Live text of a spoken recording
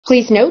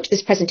Please note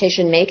this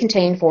presentation may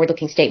contain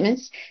forward-looking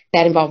statements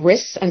that involve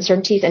risks,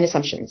 uncertainties, and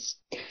assumptions.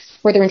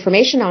 Further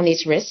information on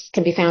these risks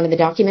can be found in the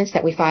documents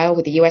that we file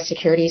with the U.S.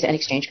 Securities and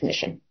Exchange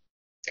Commission.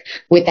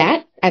 With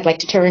that, I'd like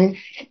to turn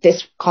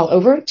this call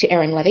over to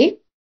Aaron Levie,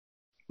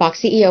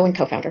 Box CEO and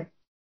co-founder.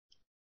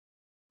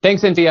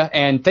 Thanks, Cynthia,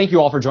 and thank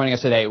you all for joining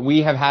us today.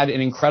 We have had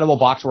an incredible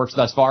BoxWorks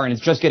thus far, and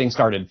it's just getting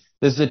started.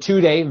 This is a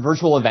 2-day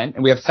virtual event,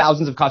 and we have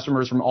thousands of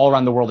customers from all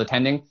around the world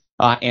attending,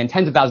 and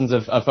tens of thousands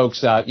of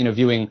folks,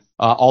 viewing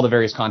all the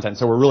various content.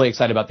 So we're really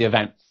excited about the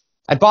event.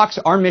 At Box,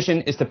 our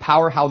mission is to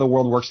power how the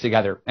world works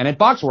together. And at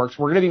BoxWorks,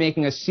 we're going to be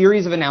making a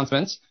series of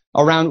announcements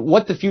around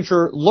what the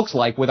future looks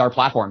like with our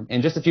platform.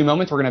 In just a few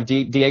moments, we're going to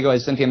have Diego,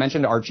 as Cynthia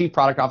mentioned, our Chief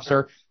Product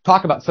Officer,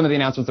 talk about some of the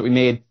announcements that we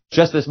made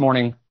just this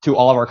morning to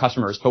all of our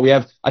customers. But we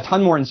have a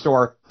ton more in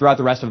store throughout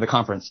the rest of the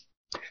conference.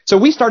 So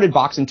we started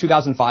Box in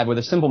 2005 with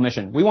a simple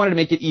mission. We wanted to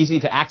make it easy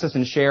to access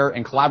and share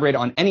and collaborate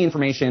on any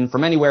information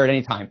from anywhere at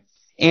any time.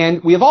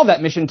 And we evolved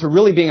that mission to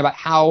really being about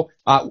how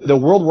the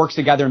world works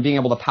together and being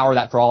able to power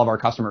that for all of our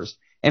customers.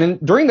 And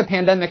during the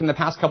pandemic in the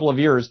past couple of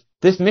years,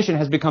 this mission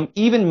has become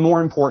even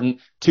more important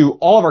to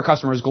all of our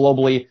customers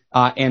globally,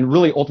 and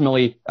really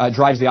ultimately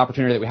drives the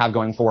opportunity that we have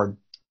going forward.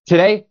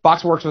 Today,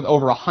 Box works with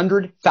over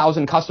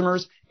 100,000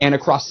 customers and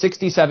across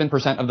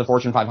 67% of the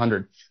Fortune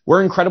 500.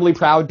 We're incredibly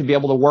proud to be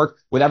able to work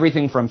with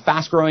everything from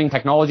fast-growing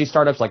technology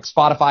startups like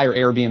Spotify or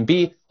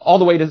Airbnb, all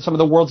the way to some of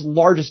the world's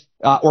largest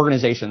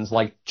organizations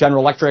like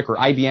General Electric or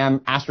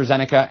IBM,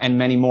 AstraZeneca, and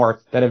many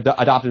more that have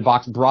adopted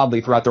Box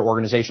broadly throughout their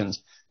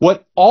organizations.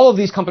 What all of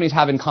these companies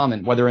have in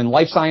common, whether in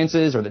life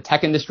sciences or the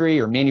tech industry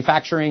or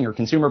manufacturing or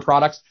consumer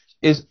products,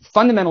 is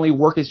fundamentally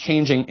work is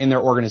changing in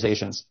their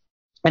organizations.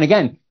 And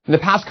again, in the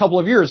past couple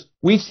of years,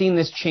 we've seen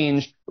this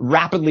change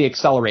rapidly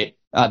accelerate.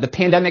 The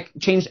pandemic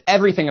changed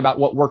everything about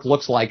what work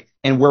looks like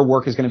and where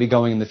work is going to be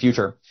going in the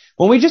future.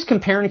 When we just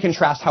compare and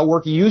contrast how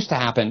work used to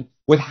happen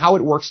with how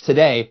it works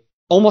today,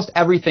 almost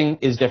everything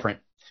is different.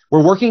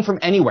 We're working from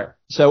anywhere.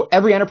 So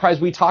every enterprise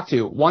we talk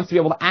to wants to be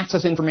able to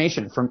access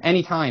information from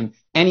any time,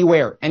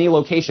 anywhere, any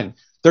location.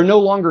 They're no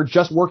longer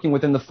just working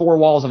within the 4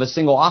 walls of a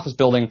single office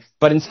building,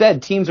 but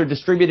instead teams are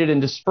distributed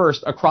and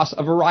dispersed across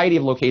a variety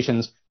of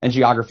locations and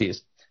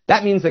geographies.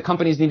 That means that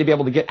companies need to be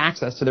able to get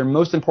access to their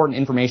most important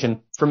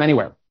information from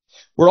anywhere.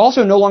 We're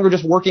also no longer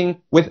just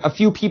working with a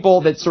few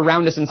people that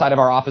surround us inside of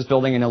our office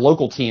building in a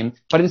local team,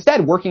 but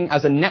instead working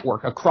as a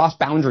network across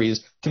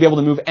boundaries to be able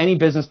to move any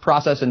business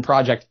process and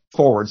project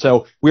forward.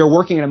 So we are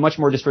working in a much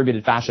more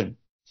distributed fashion.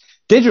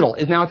 Digital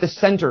is now at the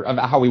center of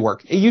how we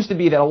work. It used to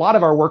be that a lot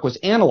of our work was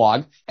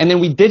analog, and then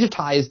we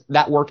digitized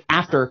that work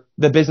after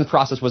the business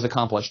process was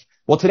accomplished.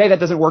 Well, today that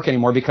doesn't work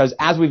anymore because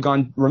as we've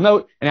gone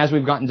remote and as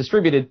we've gotten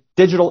distributed,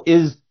 digital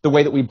is the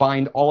way that we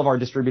bind all of our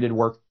distributed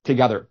work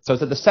together. So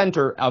it's at the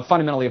center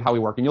fundamentally of how we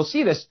work. And you'll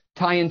see this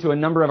tie into a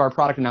number of our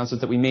product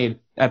announcements that we made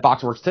at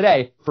BoxWorks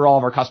today for all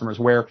of our customers,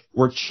 where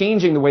we're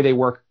changing the way they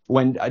work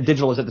when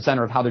digital is at the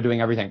center of how they're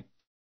doing everything.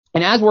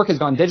 And as work has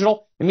gone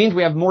digital, it means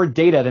we have more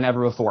data than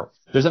ever before.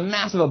 There's a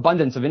massive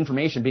abundance of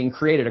information being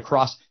created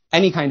across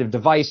any kind of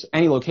device,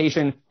 any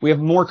location. We have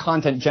more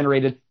content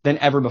generated than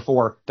ever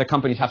before that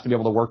companies have to be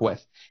able to work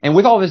with. And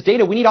with all this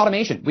data, we need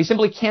automation. We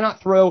simply cannot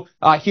throw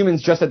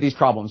humans just at these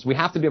problems. We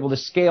have to be able to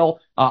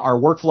scale our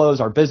workflows,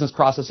 our business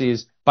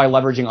processes by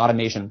leveraging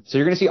automation. So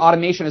you're going to see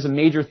automation as a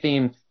major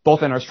theme,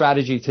 both in our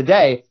strategy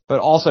today, but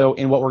also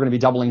in what we're going to be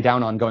doubling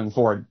down on going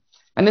forward.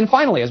 And then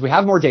finally, as we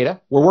have more data,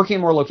 we're working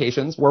in more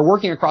locations, we're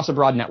working across a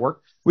broad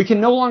network, we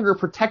can no longer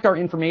protect our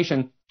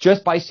information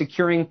just by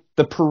securing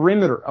the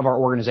perimeter of our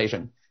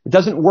organization. It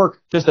doesn't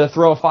work just to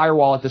throw a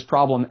firewall at this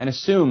problem and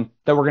assume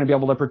that we're going to be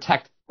able to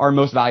protect our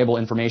most valuable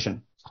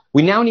information.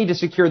 We now need to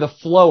secure the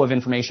flow of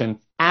information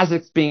as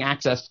it's being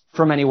accessed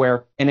from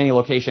anywhere in any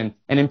location,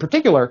 and in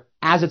particular,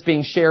 as it's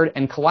being shared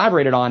and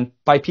collaborated on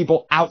by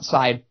people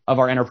outside of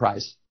our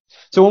enterprise.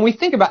 So when we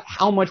think about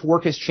how much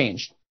work has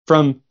changed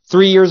from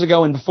 3 years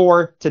ago and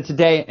before to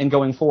today and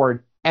going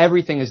forward,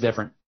 everything is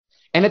different.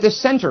 And at the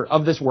center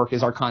of this work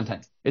is our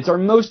content. It's our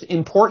most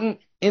important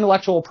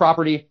intellectual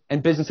property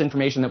and business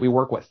information that we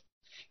work with.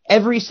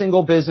 Every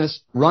single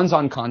business runs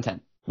on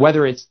content,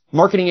 whether it's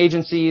marketing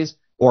agencies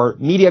or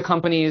media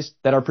companies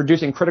that are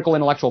producing critical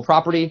intellectual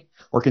property,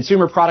 or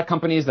consumer product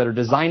companies that are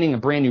designing a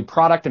brand new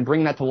product and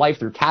bringing that to life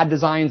through CAD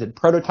designs and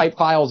prototype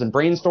files and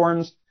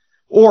brainstorms,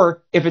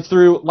 or if it's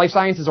through life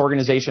sciences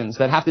organizations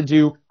that have to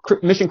do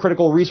mission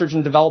critical research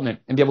and development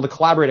and be able to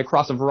collaborate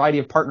across a variety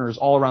of partners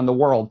all around the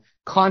world.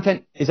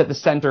 Content is at the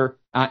center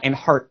and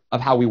heart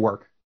of how we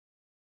work.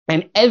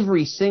 And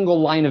every single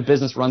line of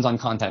business runs on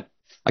content.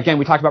 Again,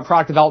 we talked about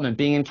product development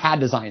being in CAD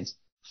designs.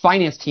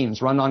 Finance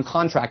teams run on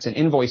contracts and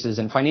invoices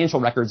and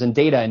financial records and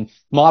data and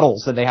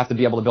models that they have to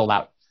be able to build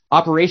out.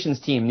 Operations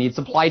team needs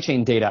supply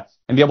chain data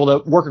and be able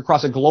to work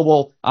across a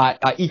global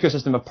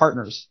ecosystem of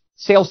partners.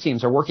 Sales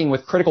teams are working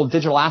with critical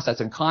digital assets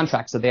and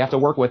contracts that they have to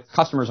work with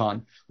customers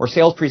on, or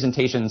sales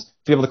presentations to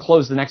be able to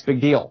close the next big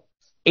deal.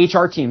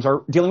 HR teams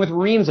are dealing with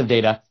reams of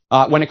data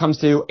when it comes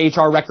to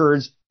HR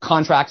records,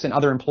 contracts, and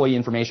other employee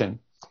information.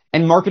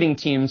 and marketing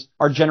teams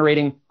are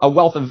generating a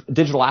wealth of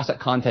digital asset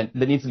content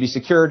that needs to be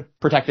secured,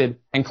 protected,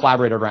 and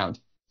collaborated around.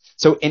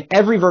 So in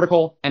every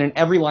vertical and in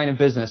every line of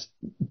business,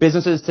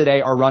 businesses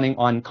today are running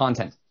on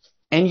content.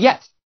 And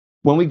yet,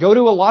 when we go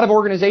to a lot of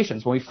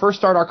organizations, when we first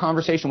start our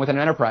conversation with an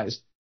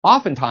enterprise,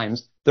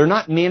 oftentimes they're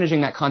not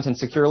managing that content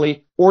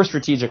securely or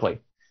strategically.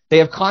 They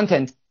have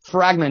content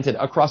fragmented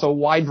across a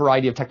wide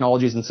variety of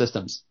technologies and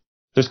systems.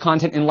 There's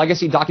content in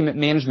legacy document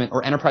management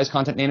or enterprise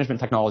content management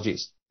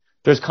technologies.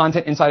 There's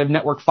content inside of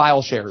network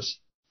file shares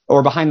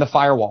or behind the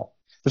firewall.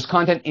 There's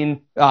content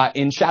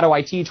in shadow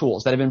IT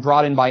tools that have been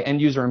brought in by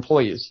end user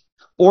employees.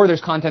 Or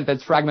there's content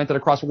that's fragmented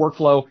across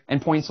workflow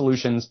and point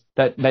solutions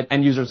that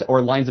end users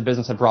or lines of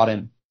business have brought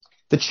in.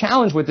 The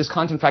challenge with this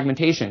content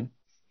fragmentation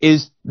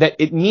is that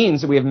it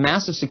means that we have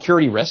massive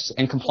security risks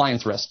and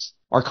compliance risks.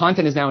 Our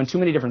content is now in too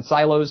many different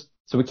silos,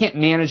 so we can't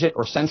manage it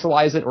or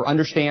centralize it or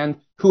understand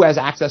who has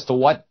access to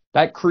what.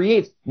 That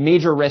creates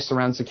major risks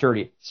around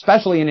security,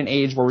 especially in an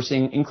age where we're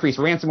seeing increased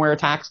ransomware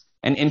attacks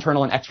and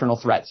internal and external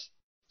threats.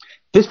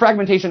 This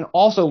fragmentation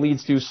also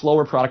leads to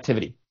slower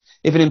productivity.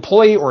 If an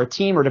employee or a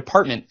team or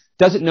department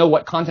doesn't know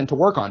what content to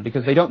work on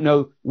because they don't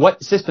know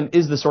what system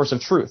is the source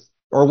of truth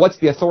or what's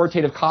the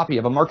authoritative copy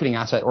of a marketing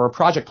asset or a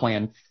project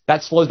plan,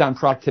 that slows down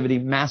productivity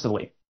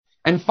massively.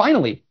 And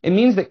finally, it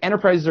means that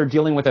enterprises are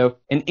dealing with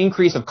an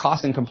increase of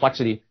cost and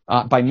complexity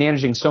by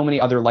managing so many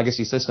other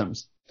legacy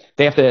systems.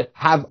 They have to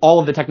have all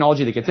of the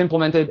technology that gets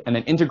implemented and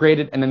then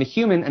integrated, and then the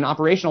human and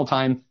operational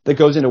time that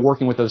goes into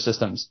working with those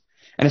systems.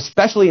 And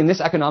especially in this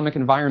economic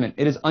environment,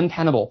 it is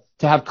untenable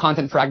to have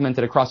content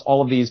fragmented across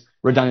all of these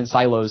redundant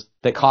silos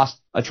that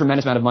cost a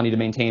tremendous amount of money to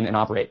maintain and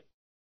operate.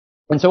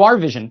 And so our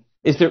vision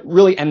is to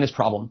really end this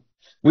problem.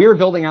 We are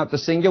building out the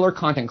singular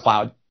content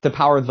cloud to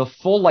power the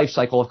full life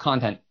cycle of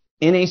content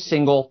in a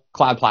single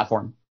cloud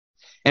platform.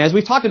 And as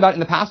we've talked about in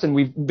the past and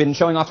we've been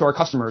showing off to our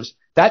customers,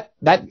 that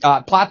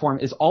platform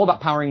is all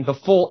about powering the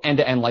full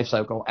end-to-end life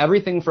cycle.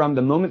 Everything from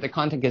the moment the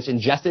content gets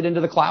ingested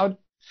into the cloud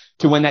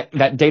to when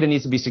that data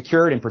needs to be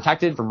secured and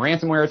protected from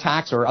ransomware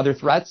attacks or other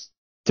threats,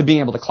 to being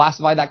able to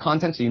classify that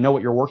content so you know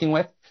what you're working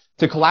with,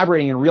 to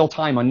collaborating in real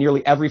time on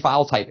nearly every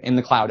file type in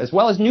the cloud, as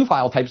well as new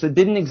file types that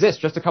didn't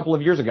exist just a couple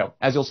of years ago,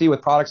 as you'll see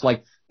with products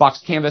like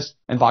Box Canvas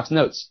and Box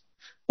Notes.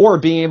 Or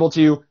being able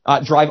to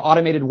drive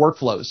automated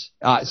workflows.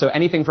 So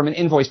anything from an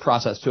invoice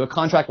process to a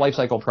contract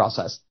lifecycle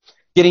process.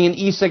 Getting an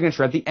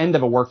e-signature at the end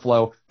of a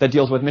workflow that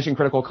deals with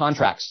mission-critical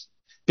contracts.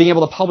 Being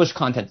able to publish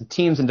content to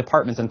teams and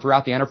departments and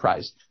throughout the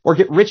enterprise. Or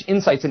get rich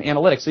insights and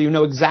analytics so you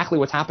know exactly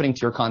what's happening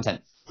to your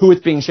content, who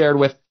it's being shared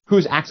with,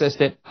 who's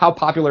accessed it, how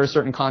popular is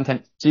certain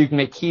content, so you can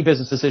make key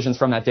business decisions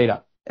from that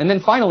data. And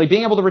then finally,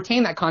 being able to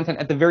retain that content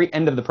at the very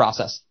end of the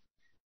process.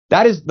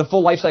 That is the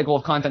full life cycle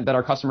of content that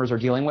our customers are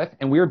dealing with,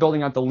 and we are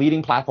building out the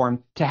leading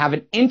platform to have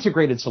an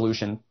integrated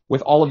solution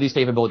with all of these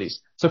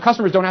capabilities. So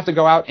customers don't have to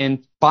go out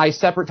and buy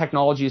separate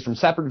technologies from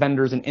separate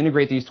vendors and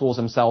integrate these tools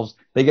themselves.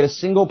 They get a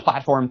single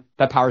platform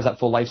that powers that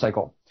full life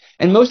cycle.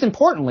 And most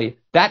importantly,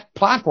 that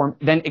platform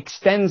then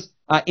extends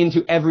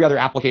into every other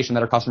application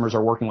that our customers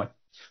are working with.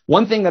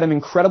 One thing that I'm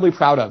incredibly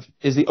proud of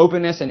is the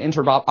openness and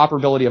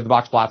interoperability of the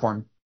Box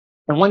platform.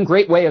 And one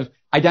great way of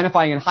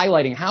identifying and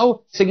highlighting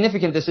how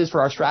significant this is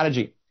for our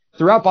strategy.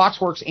 Throughout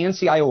BoxWorks and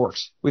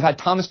CIOWorks, we've had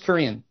Thomas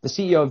Kurian, the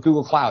CEO of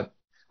Google Cloud,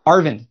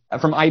 Arvind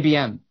from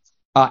IBM,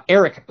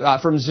 Eric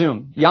from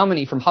Zoom,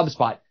 Yamini from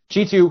HubSpot,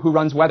 G2 who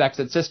runs WebEx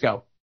at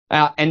Cisco,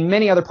 and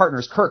many other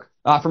partners, Kirk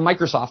from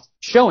Microsoft,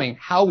 showing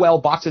how well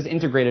Box is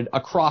integrated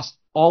across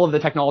all of the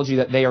technology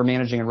that they are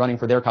managing and running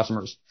for their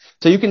customers.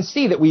 So you can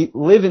see that we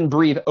live and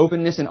breathe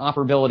openness and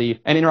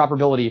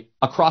interoperability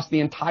across the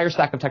entire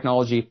stack of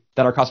technology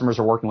that our customers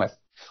are working with.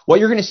 What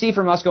you're going to see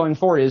from us going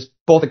forward is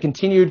both a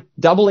continued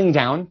doubling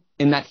down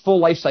in that full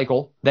life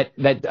cycle that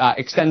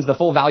extends the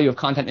full value of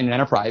content in an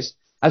enterprise,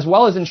 as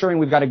well as ensuring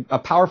we've got a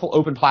powerful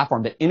open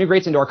platform that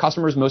integrates into our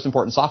customers' most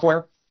important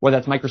software, whether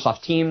that's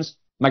Microsoft Teams,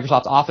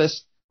 Microsoft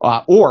Office,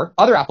 or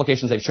other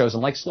applications they've chosen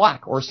like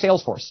Slack or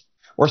Salesforce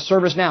or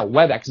ServiceNow,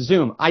 WebEx,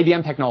 Zoom,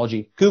 IBM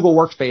technology, Google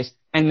Workspace,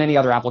 and many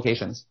other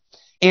applications.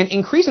 And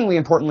increasingly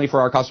importantly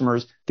for our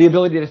customers, the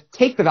ability to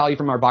take the value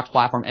from our Box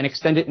platform and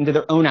extend it into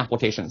their own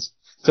applications.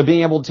 So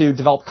being able to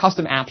develop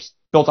custom apps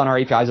built on our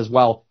APIs as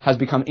well has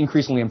become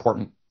increasingly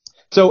important.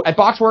 So at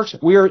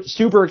BoxWorks, we are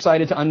super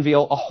excited to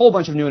unveil a whole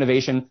bunch of new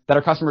innovation that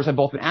our customers have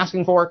both been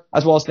asking for,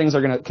 as well as things that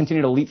are going to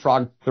continue to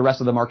leapfrog the rest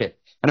of the market.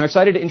 And I'm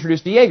excited to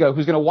introduce Diego,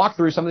 who's going to walk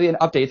through some of the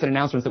updates and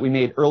announcements that we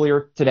made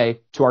earlier today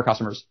to our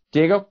customers.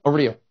 Diego, over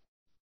to you.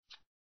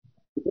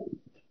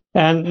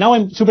 And now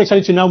I'm super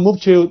excited to now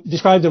move to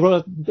describe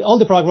all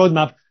the product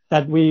roadmap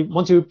that we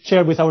want to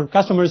share with our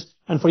customers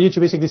and for you to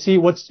basically see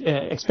what's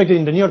expected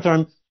in the near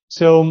term.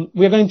 So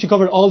we are going to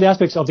cover all the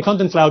aspects of the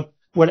Content Cloud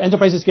where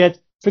enterprises get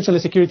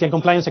frictionless security and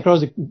compliance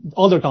across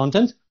all their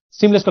content,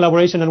 seamless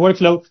collaboration and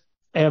workflow,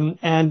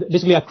 and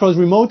basically across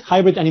remote,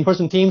 hybrid, and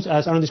in-person teams,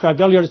 as Aaron described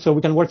earlier, so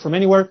we can work from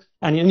anywhere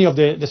and in any of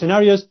the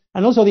scenarios,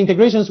 and also the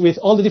integrations with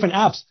all the different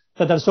apps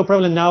that are so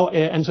prevalent now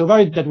and so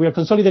varied that we are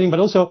consolidating, but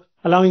also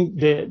allowing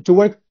to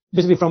work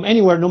basically from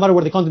anywhere, no matter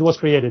where the content was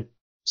created.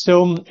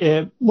 So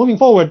moving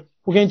forward,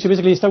 we're going to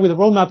basically start with a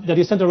roadmap that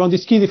is centered around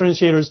these key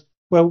differentiators,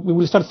 where we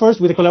will start first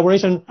with the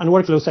collaboration and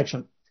workflow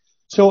section.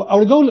 So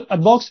our goal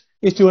at Box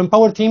is to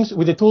empower teams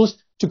with the tools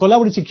to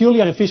collaborate securely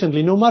and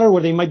efficiently, no matter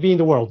where they might be in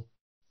the world.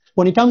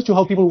 When it comes to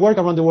how people work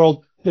around the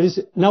world, there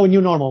is now a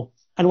new normal.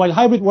 And while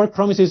hybrid work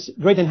promises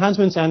great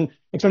enhancements and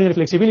extraordinary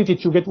flexibility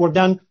to get work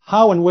done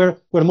how and where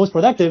we're most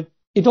productive,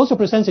 it also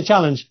presents a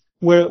challenge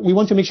where we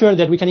want to make sure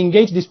that we can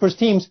engage dispersed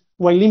teams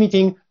while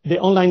limiting the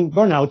online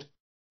burnout,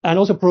 and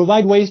also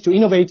provide ways to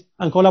innovate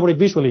and collaborate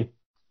visually.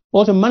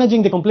 Also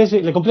managing the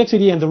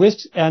complexity and the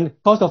risks and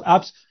cost of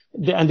apps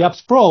and the app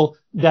sprawl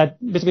that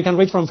basically can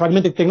range from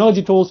fragmented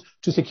technology tools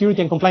to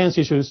security and compliance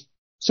issues.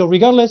 So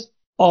regardless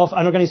of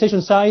an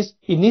organization size,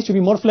 it needs to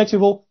be more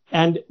flexible,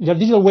 and there are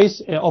digital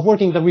ways of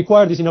working that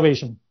require this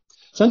innovation.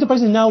 So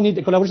enterprises now need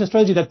a collaboration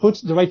strategy that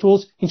puts the right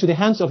tools into the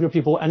hands of your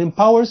people and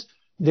empowers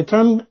the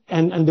term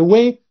and the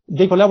way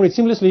they collaborate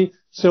seamlessly,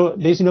 so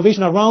there's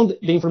innovation around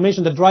the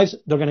information that drives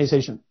the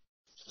organization.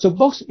 So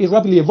Box is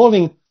rapidly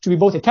evolving to be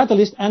both a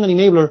catalyst and an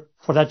enabler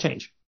for that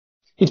change.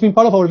 It's been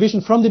part of our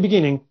vision from the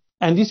beginning,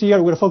 and this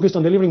year we're focused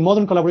on delivering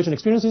modern collaboration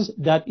experiences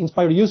that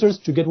inspire users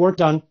to get work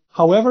done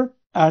however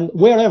and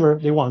wherever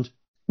they want,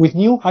 with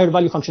new higher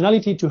value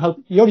functionality to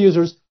help your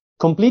users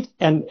complete,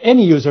 and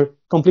any user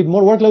complete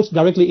more workloads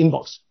directly in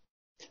Box.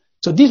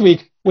 So this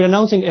week, we're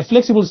announcing a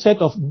flexible set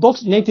of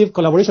Box native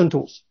collaboration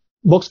tools: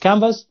 Box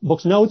Canvas,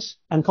 Box Notes,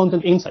 and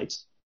Content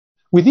Insights.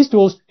 With these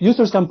tools,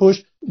 users can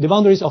push the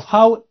boundaries of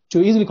how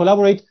to easily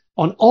collaborate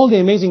on all the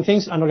amazing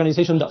things an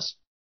organization does.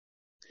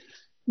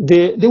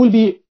 They will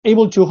be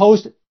able to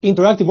host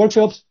interactive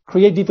workshops,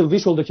 create detailed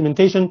visual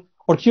documentation,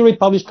 or curate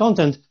published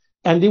content,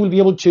 and they will be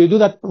able to do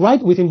that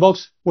right within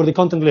Box where the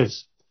content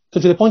lives. So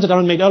to the point that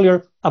Aaron made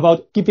earlier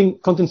about keeping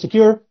content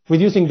secure,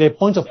 reducing the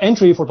points of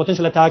entry for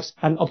potential attacks,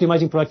 and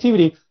optimizing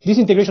productivity, this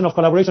integration of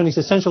collaboration is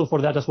essential for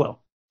that as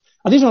well.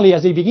 Additionally,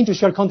 as they begin to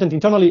share content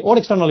internally or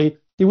externally,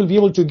 they will be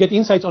able to get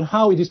insights on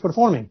how it is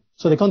performing.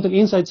 So the content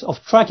insights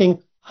of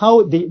tracking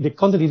how the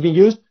content is being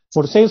used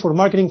for sales, for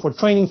marketing, for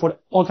training, for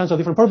all kinds of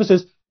different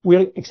purposes. We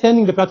are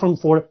extending the platform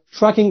for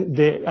tracking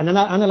and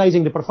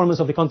analyzing the performance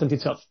of the content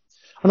itself.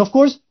 And of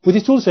course, with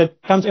this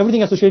toolset comes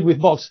everything associated with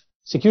Box: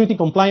 security,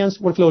 compliance,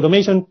 workflow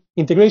automation,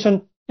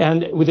 integration,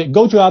 and with the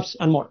go-to apps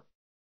and more.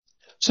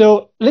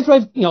 So let's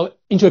dive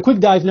into a quick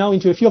dive now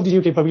into a few of these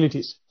new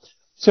capabilities.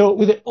 So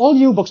with the all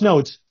new Box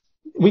Notes,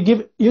 we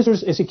give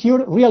users a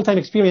secure real-time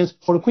experience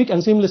for quick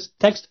and seamless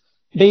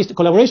text-based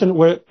collaboration,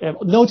 where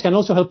Notes can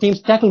also help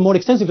teams tackle more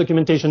extensive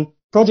documentation,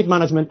 project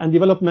management, and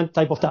development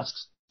type of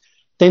tasks.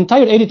 The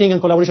entire editing and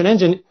collaboration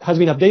engine has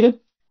been updated,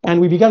 and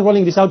we began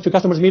rolling this out to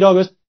customers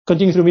mid-August,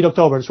 continuing through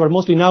mid-October. So we're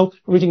mostly now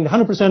reaching the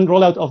 100%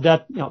 rollout of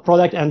that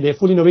product and the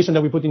full innovation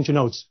that we put into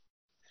Notes.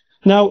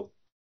 Now,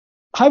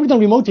 hybrid and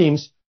remote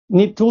teams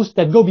need tools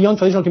that go beyond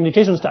traditional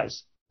communication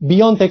styles,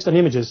 beyond text and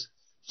images.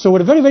 So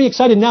we're very, very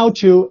excited now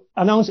to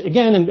announce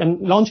again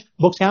and launch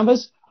Box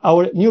Canvas,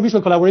 our new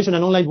visual collaboration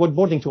and online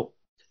whiteboarding tool.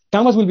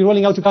 Canvas will be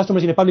rolling out to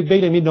customers in a public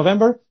beta in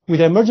mid-November with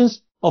the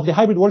emergence of the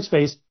hybrid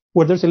workspace,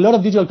 where there's a lot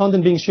of digital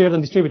content being shared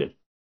and distributed.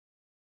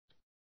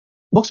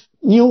 Box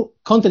new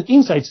Content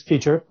Insights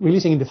feature,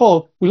 releasing in the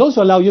fall, will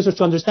also allow users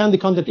to understand the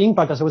content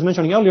impact, as I was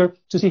mentioning earlier,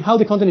 to see how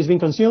the content is being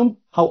consumed,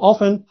 how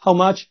often, how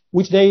much,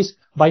 which days,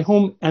 by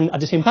whom, and at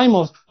the same time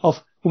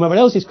of whomever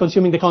else is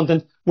consuming the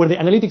content, where the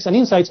analytics and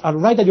insights are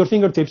right at your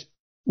fingertips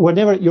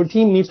whenever your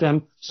team needs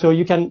them, so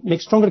you can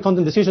make stronger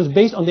content decisions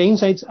based on the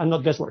insights and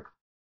not guesswork.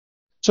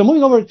 So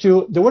moving over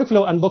to the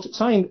workflow and Box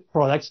Sign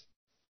products,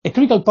 a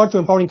critical part to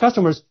empowering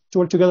customers to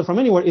work together from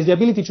anywhere is the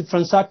ability to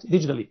transact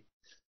digitally.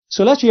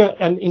 So last year,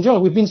 and in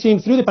general, we've been seeing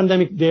through the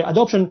pandemic the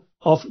adoption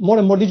of more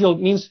and more digital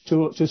means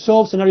to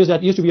solve scenarios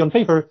that used to be on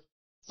paper.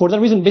 For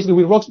that reason, basically,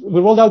 we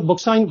rolled out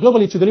Box Sign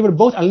globally to deliver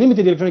both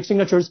unlimited electronic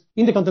signatures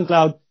in the Content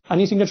Cloud and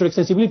e-signature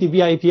extensibility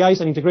via APIs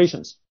and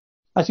integrations.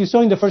 As you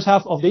saw in the first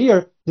half of the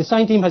year, the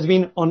Sign team has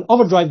been on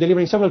overdrive,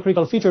 delivering several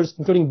critical features,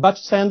 including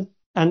batch send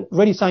and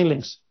ready sign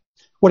links.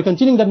 We're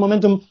continuing that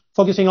momentum,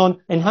 focusing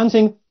on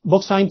enhancing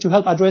Box Sign to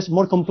help address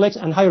more complex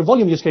and higher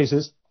volume use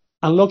cases,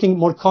 unlocking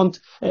more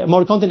content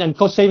and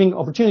cost-saving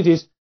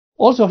opportunities,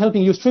 also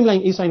helping you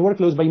streamline e-sign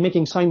workflows by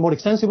making Sign more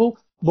extensible,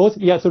 both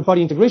via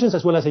third-party integrations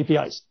as well as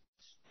APIs.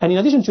 And in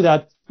addition to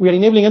that, we are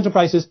enabling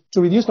enterprises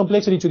to reduce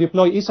complexity to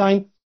deploy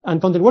e-sign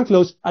and content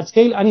workflows at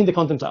scale and in the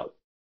Content Cloud.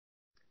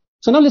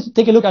 So now let's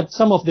take a look at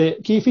some of the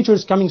key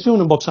features coming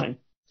soon on Box Sign.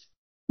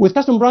 With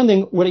custom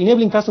branding, we're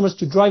enabling customers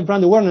to drive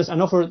brand awareness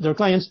and offer their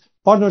clients,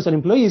 partners, and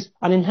employees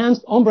an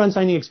enhanced on-brand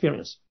signing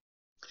experience.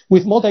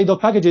 With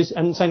multi-doc packages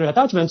and signer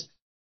attachments,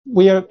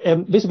 we are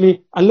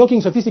basically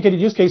unlocking sophisticated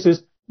use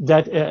cases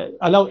that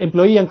allow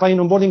employee and client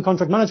onboarding,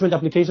 contract management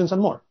applications,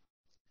 and more.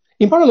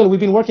 In parallel, we've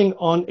been working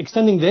on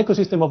extending the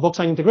ecosystem of Box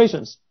Sign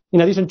integrations.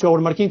 In addition to our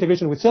marquee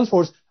integration with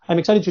Salesforce, I'm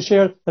excited to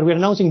share that we are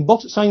announcing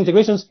Box Sign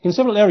integrations in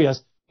several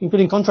areas,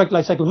 including contract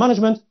lifecycle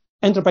management,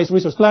 enterprise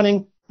resource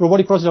planning,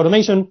 robotic process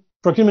automation,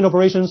 procurement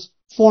operations,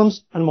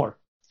 forms, and more.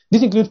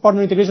 This includes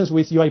partner integrations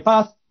with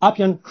UiPath,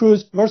 Appian,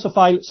 Cruise,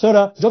 Versafile,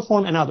 Sora,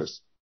 JotForm, and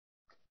others.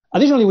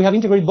 Additionally, we have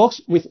integrated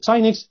Box with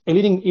Signix, a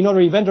leading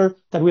e-notary vendor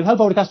that will help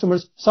our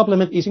customers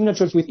supplement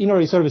e-signatures with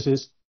e-notary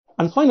services.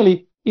 And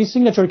finally,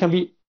 e-signature can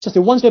be just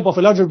a one step of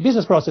a larger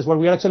business process where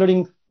we are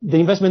accelerating the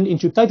investment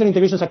into tighter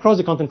integrations across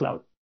the Content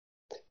Cloud.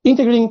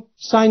 Integrating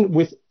Sign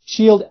with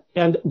Shield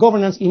and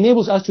governance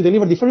enables us to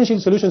deliver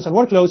differentiated solutions and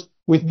workflows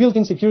with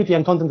built-in security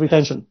and content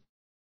retention.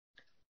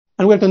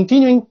 And we're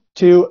continuing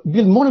to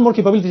build more and more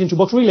capabilities into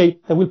Box Relay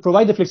that will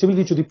provide the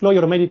flexibility to deploy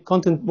automated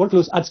content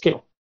workflows at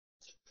scale.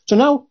 So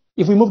now,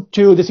 if we move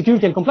to the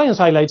security and compliance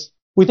highlights,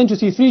 we tend to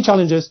see three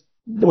challenges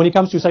when it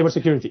comes to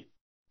cybersecurity.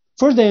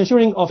 First, the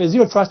ensuring of a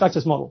zero trust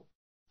access model.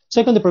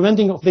 Second, the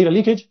preventing of data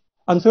leakage.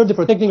 And third, the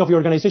protecting of your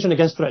organization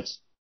against threats.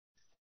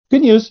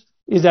 Good news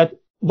is that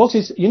Box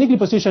is uniquely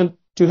positioned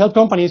to help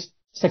companies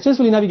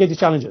successfully navigate these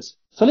challenges.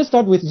 So let's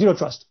start with zero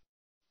trust.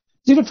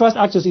 Zero trust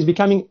access is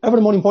becoming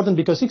ever more important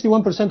because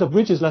 61% of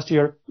breaches last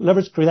year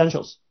leveraged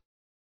credentials.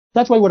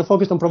 That's why we're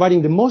focused on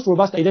providing the most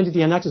robust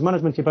identity and access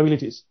management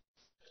capabilities.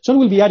 Soon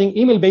we'll be adding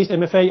email-based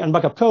MFA and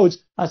backup codes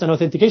as an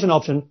authentication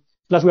option,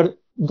 plus we're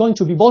going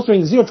to be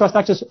bolstering zero trust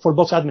access for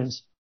Box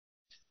admins.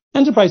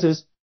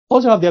 Enterprises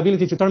also have the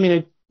ability to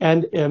terminate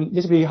and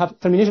basically have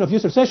termination of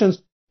user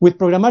sessions with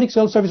programmatic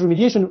self-service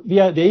remediation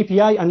via the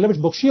API and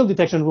leverage Box Shield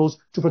detection rules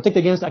to protect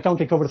against account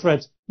takeover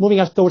threats, moving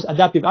us towards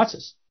adaptive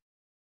access.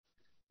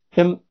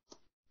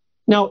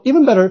 Now,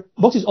 even better,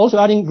 Box is also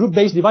adding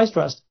group-based device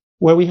trust,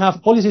 where we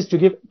have policies to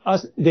give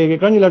us the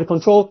granular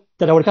control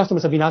that our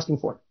customers have been asking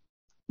for.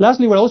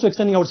 Lastly, we're also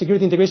extending our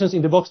security integrations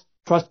in the Box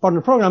Trust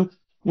Partner Program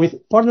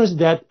with partners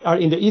that are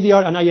in the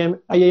EDR and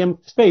IAM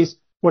space,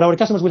 where our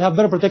customers will have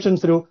better protection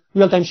through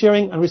real-time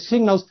sharing and risk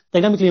signals,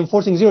 dynamically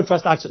enforcing zero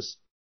trust access.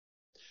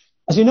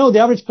 As you know, the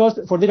average cost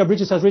for data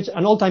breaches has reached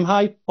an all-time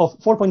high of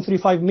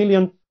 $4.35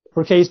 million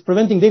per case,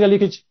 preventing data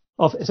leakage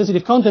of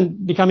sensitive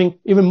content becoming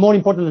even more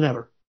important than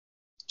ever.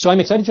 So I'm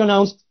excited to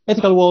announce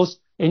Ethical Walls,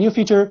 a new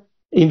feature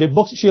in the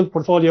Box Shield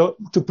portfolio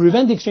to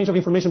prevent the exchange of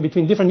information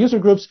between different user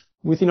groups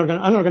within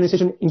an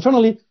organization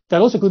internally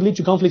that also could lead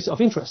to conflicts of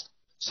interest.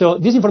 So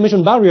this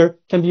information barrier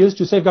can be used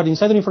to safeguard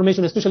insider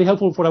information, especially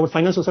helpful for our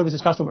financial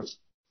services customers.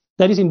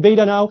 That is in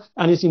beta now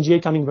and is in GA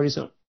coming very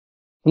soon.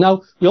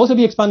 Now, we'll also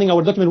be expanding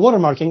our document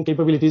watermarking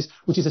capabilities,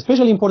 which is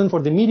especially important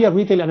for the media,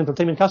 retail, and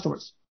entertainment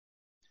customers.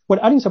 We're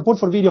adding support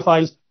for video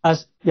files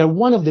as they are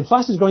one of the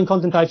fastest growing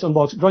content types on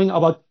Box, growing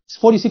about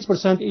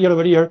 46% year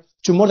over year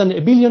to more than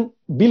a billion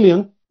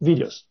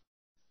videos.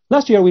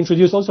 Last year, we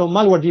introduced also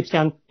malware deep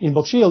scan in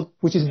Box Shield,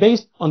 which is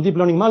based on deep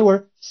learning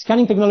malware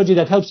scanning technology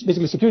that helps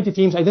basically security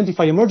teams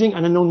identify emerging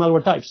and unknown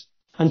malware types.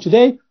 And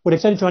today, we're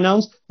excited to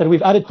announce that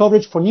we've added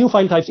coverage for new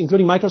file types,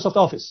 including Microsoft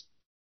Office.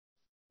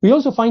 We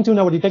also fine-tune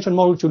our detection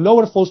model to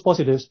lower false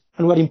positives,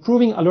 and we're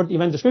improving alert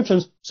event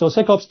descriptions so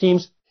SecOps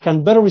teams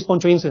can better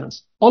respond to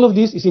incidents. All of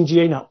this is in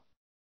GA now.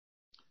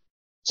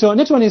 So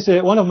next one is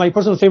one of my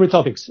personal favorite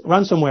topics,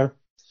 ransomware.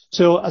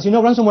 So as you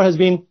know, ransomware has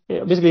been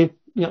basically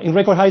in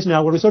record highs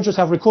now, where researchers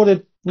have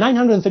recorded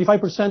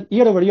 935%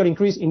 year-over-year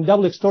increase in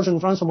double extortion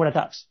ransomware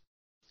attacks.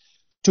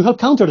 To help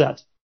counter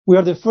that, we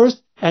are the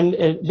first and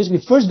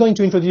basically first going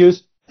to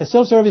introduce a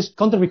self-service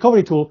content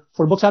recovery tool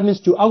for Box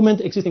admins to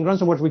augment existing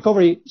ransomware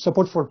recovery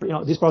support for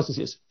these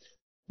processes.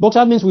 Box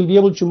admins will be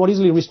able to more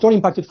easily restore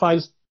impacted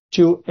files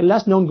to a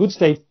last known good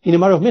state in a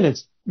matter of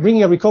minutes,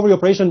 bringing a recovery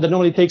operation that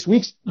normally takes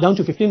weeks down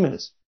to 15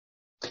 minutes.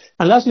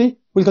 And lastly,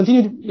 we'll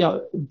continue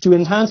to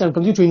enhance and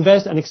continue to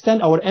invest and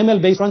extend our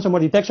ML-based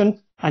ransomware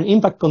detection and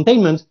impact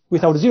containment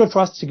with our zero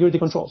trust security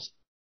controls.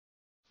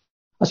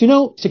 As you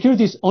know,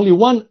 security is only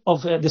one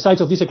of the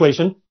sides of this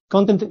equation,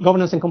 content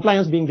governance and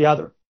compliance being the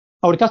other.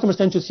 Our customers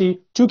tend to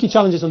see two key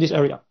challenges in this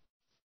area: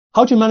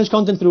 how to manage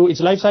content through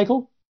its life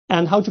cycle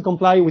and how to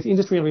comply with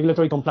industry and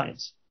regulatory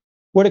compliance.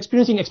 We're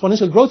experiencing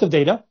exponential growth of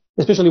data,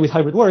 especially with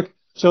hybrid work,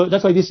 so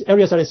that's why these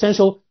areas are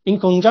essential in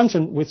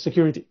conjunction with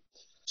security.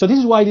 So this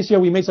is why this year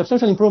we made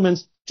substantial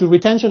improvements to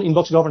retention in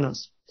Box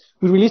governance.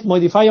 We released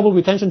modifiable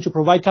retention to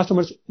provide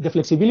customers the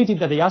flexibility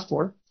that they ask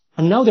for,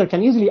 and now they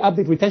can easily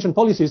update retention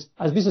policies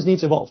as business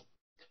needs evolve.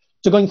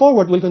 So going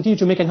forward, we'll continue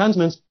to make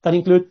enhancements that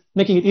include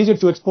making it easier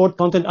to export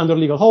content under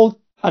legal hold,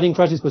 adding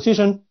trash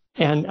disposition,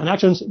 and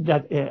actions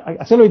that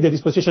accelerate the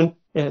disposition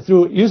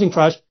through using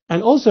trash,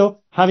 and also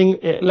having,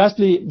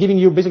 lastly, giving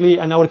you basically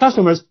and our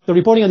customers the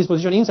reporting and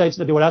disposition insights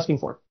that they were asking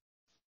for.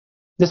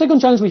 The second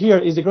challenge we hear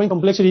is the growing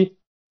complexity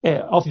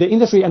of the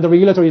industry and the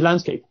regulatory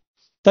landscape.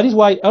 That is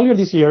why earlier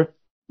this year,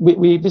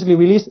 we basically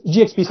released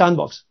GxP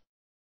Sandbox.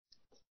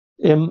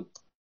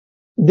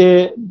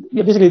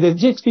 Basically, the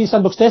GxP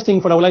Sandbox testing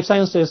for our life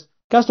sciences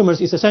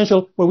customers is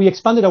essential, where we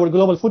expanded our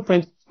global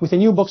footprint with a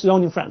new Box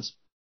zone in France.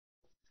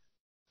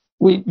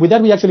 With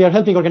that, we actually are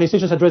helping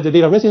organizations address the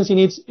data residency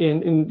needs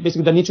in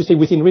basically the need to stay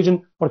within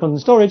region for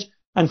content storage.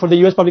 And for the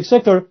US public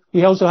sector,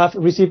 we also have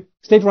received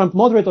StateRAMP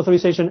moderate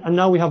authorization, and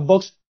now we have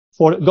Box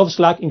for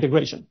GovSlack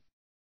integration.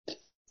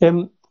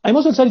 I'm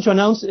also excited to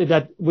announce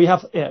that we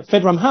have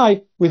FedRAMP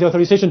High with the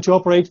authorization to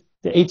operate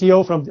the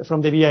ATO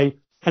from the VA.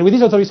 And with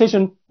this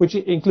authorization, which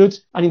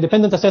includes an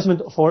independent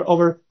assessment for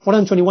over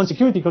 421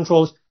 security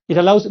controls, it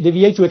allows the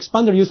VA to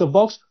expand their use of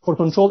Box for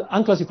controlled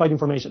unclassified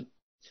information.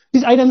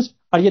 These items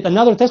are yet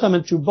another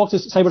testament to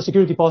Box's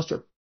cybersecurity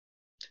posture.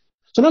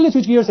 So now let's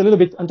switch gears a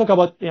little bit and talk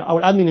about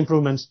our admin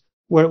improvements,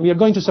 where we are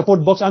going to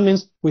support Box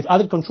admins with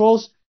added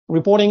controls,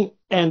 reporting,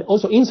 and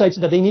also insights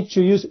that they need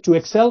to use to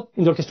excel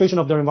in the orchestration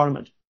of their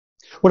environment.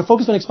 We're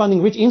focused on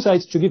expanding rich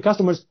insights to give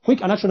customers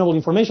quick and actionable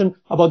information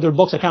about their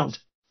Box account.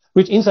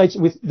 Rich insights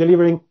with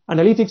delivering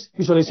analytics,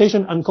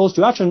 visualization, and calls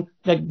to action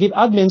that give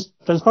admins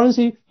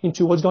transparency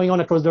into what's going on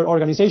across their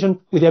organization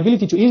with the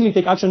ability to easily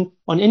take action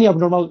on any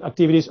abnormal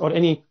activities or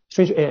any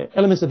strange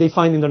elements that they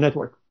find in their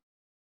network.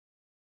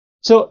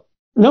 So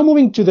now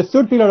moving to the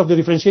third pillar of the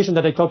differentiation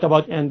that I talked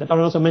about and that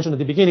Aaron also mentioned at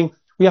the beginning,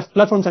 we have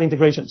platforms and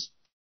integrations.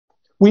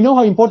 We know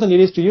how important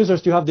it is to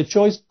users to have the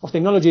choice of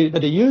technology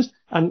that they use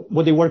and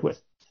what they work with.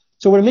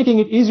 So we're making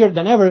it easier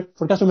than ever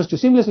for customers to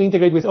seamlessly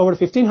integrate with over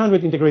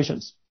 1,500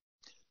 integrations.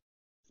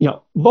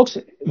 Box,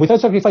 without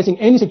sacrificing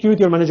any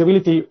security or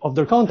manageability of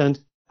their content,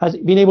 has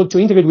been able to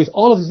integrate with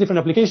all of these different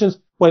applications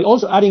while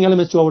also adding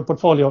elements to our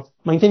portfolio,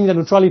 maintaining the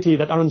neutrality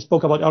that Aaron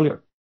spoke about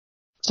earlier.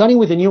 Starting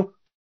with the new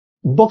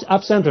Box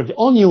App Center, the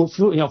all-new,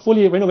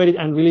 fully renovated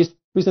and released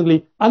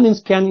recently,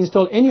 admins can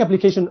install any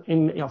application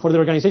for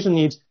their organization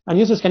needs, and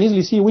users can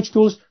easily see which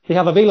tools they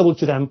have available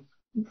to them,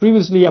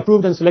 previously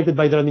approved and selected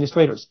by their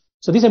administrators.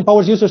 So this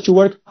empowers users to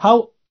work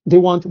how they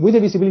want with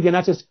the visibility and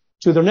access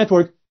to their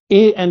network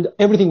and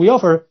everything we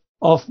offer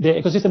of the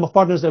ecosystem of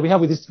partners that we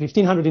have with these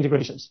 1,500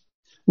 integrations.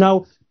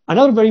 Now,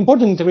 another very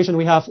important integration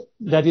we have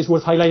that is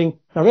worth highlighting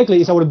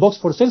directly is our Box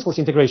for Salesforce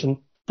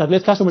integration that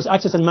lets customers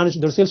access and manage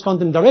their sales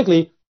content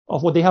directly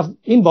of what they have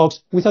in Box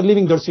without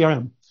leaving their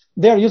CRM.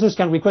 There, users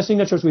can request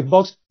signatures with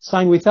Box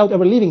signed without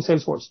ever leaving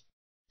Salesforce.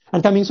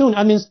 And coming soon,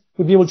 admins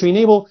will be able to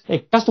enable a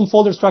custom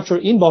folder structure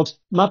in Box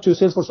mapped to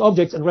Salesforce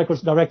objects and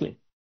records directly.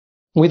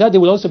 With that, they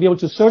will also be able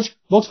to search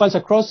Box files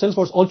across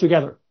Salesforce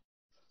altogether.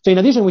 So in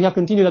addition, we have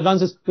continued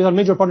advances with our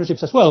major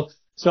partnerships as well.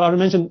 So I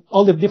mentioned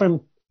all the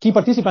different key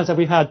participants that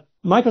we've had.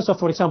 Microsoft,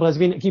 for example, has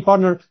been a key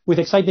partner with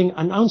exciting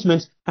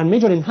announcements and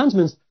major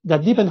enhancements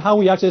that deepen how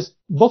we access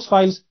Box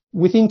files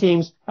within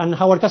Teams and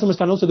how our customers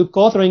can also do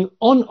co-authoring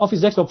on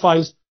Office desktop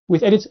files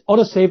with edits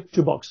auto-saved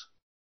to Box.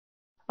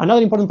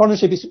 Another important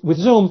partnership is with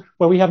Zoom,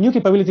 where we have new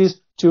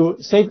capabilities to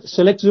save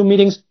select Zoom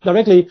meetings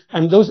directly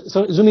and those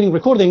Zoom meeting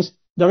recordings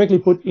directly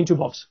put into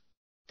Box.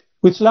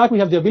 With Slack, we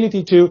have the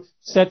ability to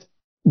set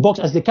Box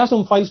as the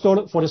custom file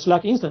store for the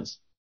Slack instance.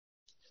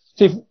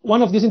 So if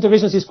one of these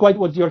integrations is quite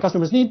what your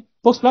customers need,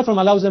 Box Platform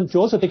allows them to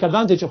also take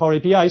advantage of our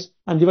APIs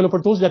and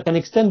developer tools that can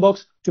extend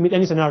Box to meet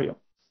any scenario.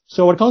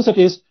 So our concept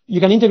is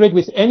you can integrate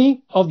with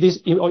any of these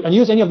and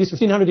use any of these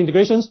 1,500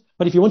 integrations,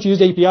 but if you want to use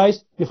the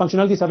APIs, the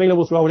functionality is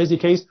available through our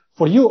SDKs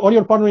for you or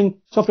your partnering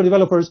software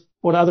developers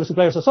or other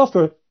suppliers of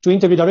software to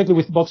integrate directly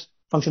with Box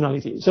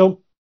functionality.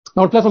 So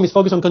our platform is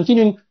focused on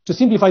continuing to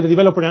simplify the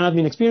developer and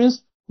admin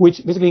experience,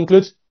 which basically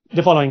includes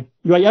the following: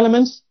 UI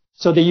elements.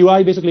 So the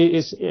UI basically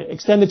is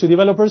extended to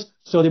developers.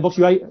 So the Box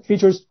UI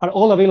features are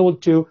all available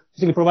to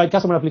basically provide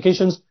customer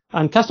applications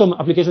and custom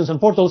applications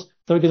and portals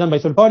directly done by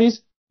third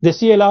parties. The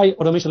CLI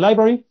automation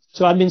library,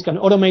 so admins can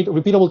automate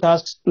repeatable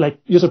tasks like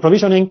user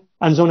provisioning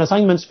and zone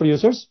assignments for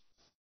users.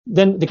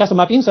 Then the custom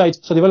app insights,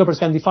 so developers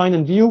can define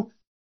and view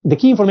the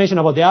key information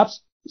about the apps.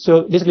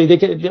 So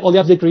basically, all the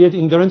apps they create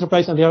in their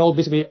enterprise, and they are all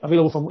basically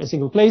available from a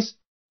single place.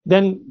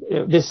 Then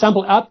the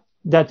sample app,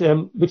 that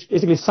which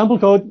basically sample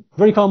code,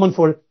 very common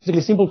for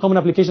basically simple common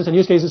applications and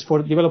use cases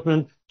for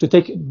development to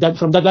take that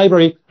from that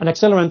library and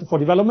accelerant for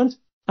development.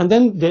 And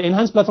then the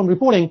enhanced platform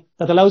reporting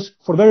that allows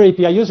for better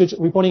API usage,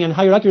 reporting, and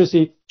higher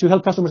accuracy to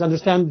help customers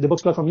understand the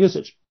Box platform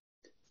usage.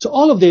 So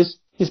all of this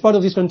is part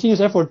of this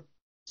continuous effort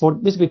for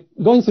basically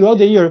going throughout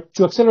the year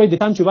to accelerate the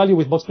time to value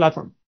with Box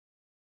platform.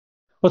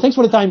 Well, thanks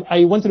for the time.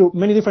 I went through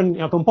many different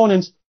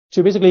components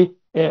to basically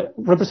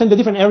represent the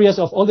different areas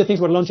of all the things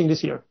we're launching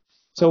this year.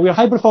 So we are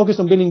hyper-focused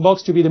on building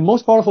Box to be the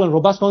most powerful and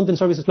robust content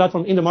services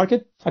platform in the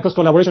market across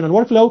collaboration and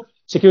workflow,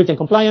 security and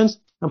compliance,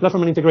 and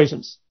platform and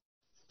integrations.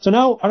 So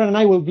now Aaron and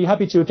I will be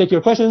happy to take your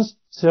questions.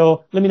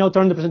 So let me now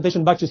turn the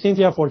presentation back to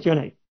Cynthia for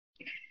Q&A.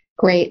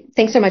 Great.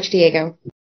 Thanks so much, Diego.